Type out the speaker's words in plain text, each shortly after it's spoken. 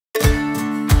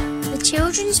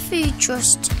Children's Food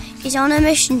Trust is on a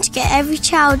mission to get every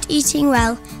child eating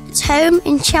well, at home,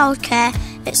 in childcare,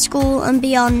 at school and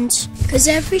beyond. Because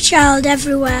every child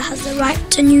everywhere has the right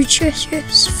to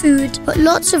nutritious food. But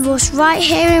lots of us right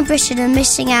here in Britain are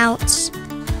missing out.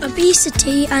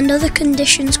 Obesity and other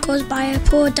conditions caused by a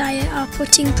poor diet are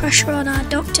putting pressure on our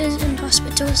doctors and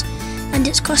hospitals, and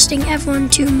it's costing everyone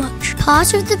too much.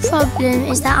 Part of the problem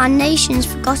is that our nation's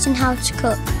forgotten how to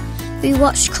cook. We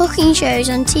watch cooking shows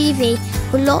on TV,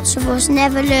 but lots of us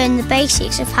never learn the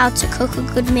basics of how to cook a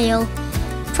good meal.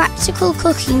 Practical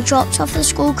cooking dropped off the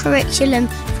school curriculum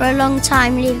for a long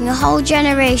time, leaving a whole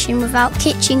generation without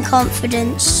kitchen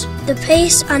confidence. The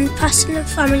pace and pattern of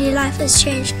family life has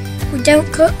changed. We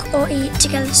don't cook or eat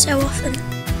together so often.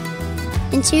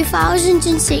 In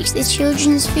 2006, the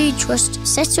Children's Food Trust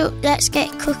set up Let's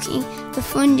Get Cooking with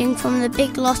funding from the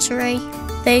big lottery.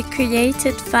 They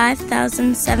created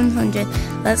 5,700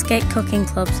 Let's Get Cooking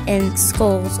clubs in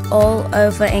schools all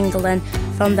over England,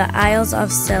 from the Isles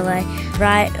of Scilly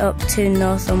right up to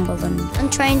Northumberland,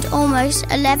 and trained almost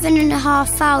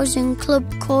 11,500 club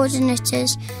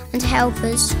coordinators and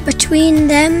helpers. Between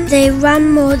them, they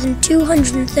ran more than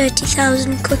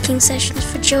 230,000 cooking sessions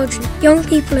for children, young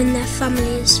people and their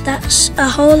families. That's a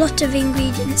whole lot of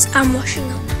ingredients and washing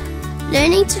up.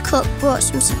 Learning to cook brought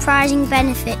some surprising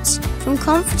benefits, from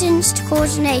confidence to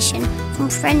coordination, from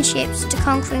friendships to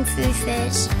conquering food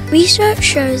fears. Research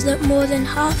shows that more than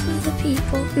half of the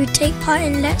people who take part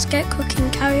in Let's Get Cooking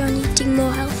carry on eating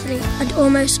more healthily, and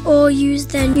almost all use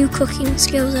their new cooking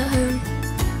skills at home.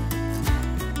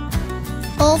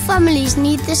 All families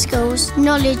need the skills,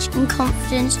 knowledge and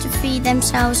confidence to feed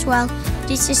themselves well, but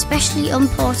it's especially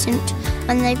important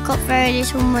when they've got very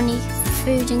little money for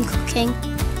food and cooking.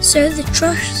 So the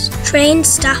Trust trained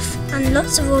staff and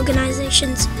lots of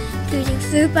organisations, including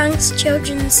food banks,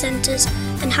 children's centres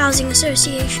and housing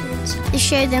associations. They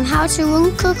showed them how to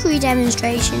run cookery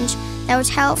demonstrations that would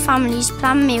help families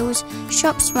plan meals,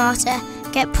 shop smarter,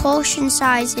 get portion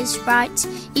sizes right,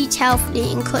 eat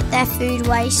healthily and cut their food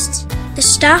waste. The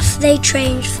staff they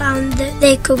trained found that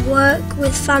they could work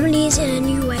with families in a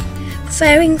new way.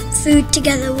 Preparing food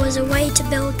together was a way to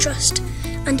build trust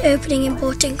and opening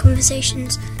important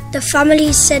conversations. The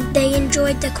families said they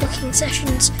enjoyed the cooking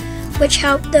sessions, which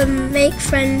helped them make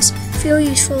friends, feel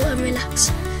useful and relax.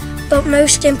 But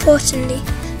most importantly,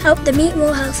 helped them eat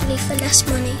more healthily for less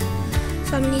money.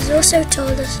 Families also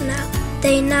told us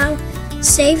they now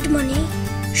saved money,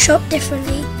 shopped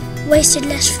differently, wasted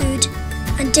less food,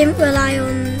 and didn't rely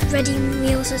on ready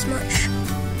meals as much.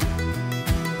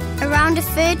 Around a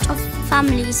third of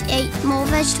families ate more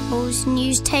vegetables and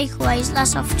used takeaways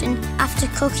less often after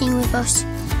cooking with us.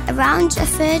 Around a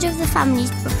third of the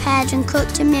families prepared and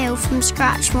cooked a meal from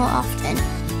scratch more often.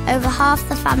 Over half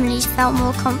the families felt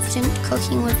more confident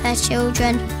cooking with their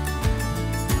children.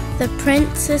 The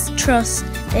Prince's Trust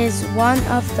is one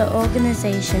of the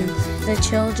organisations the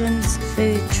Children's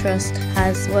Food Trust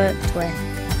has worked with.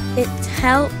 It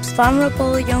helps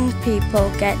vulnerable young people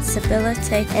get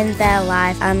stability in their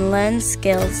life and learn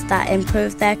skills that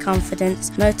improve their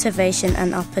confidence, motivation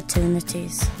and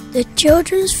opportunities. The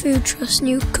Children's Food Trust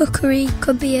knew cookery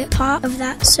could be a part of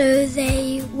that, so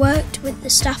they worked with the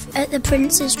staff at the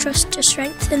Prince's Trust to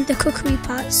strengthen the cookery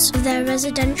parts of their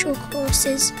residential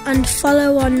courses and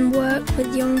follow-on work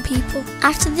with young people.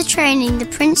 After the training, the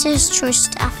Prince's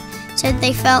Trust staff said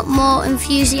they felt more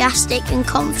enthusiastic and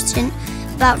confident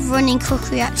about running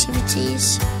cookery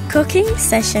activities. Cooking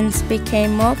sessions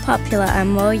became more popular and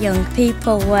more young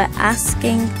people were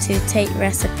asking to take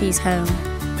recipes home.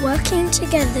 Working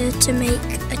together to make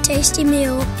a tasty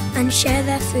meal and share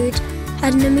their food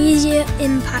had an immediate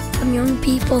impact on young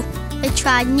people. They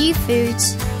tried new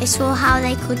foods, they saw how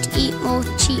they could eat more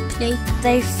cheaply.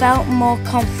 They felt more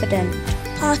confident.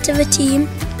 Part of a team.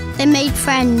 They made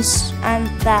friends. And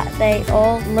that they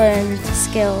all learned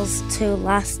skills to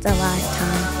last a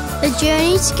lifetime. The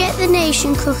journey to get the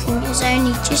nation cooking has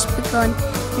only just begun,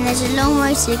 and there's a long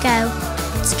way to go.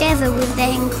 Together with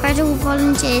their incredible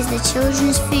volunteers, the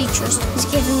Children's Food Trust is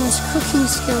giving us cooking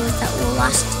skills that will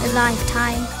last a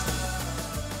lifetime.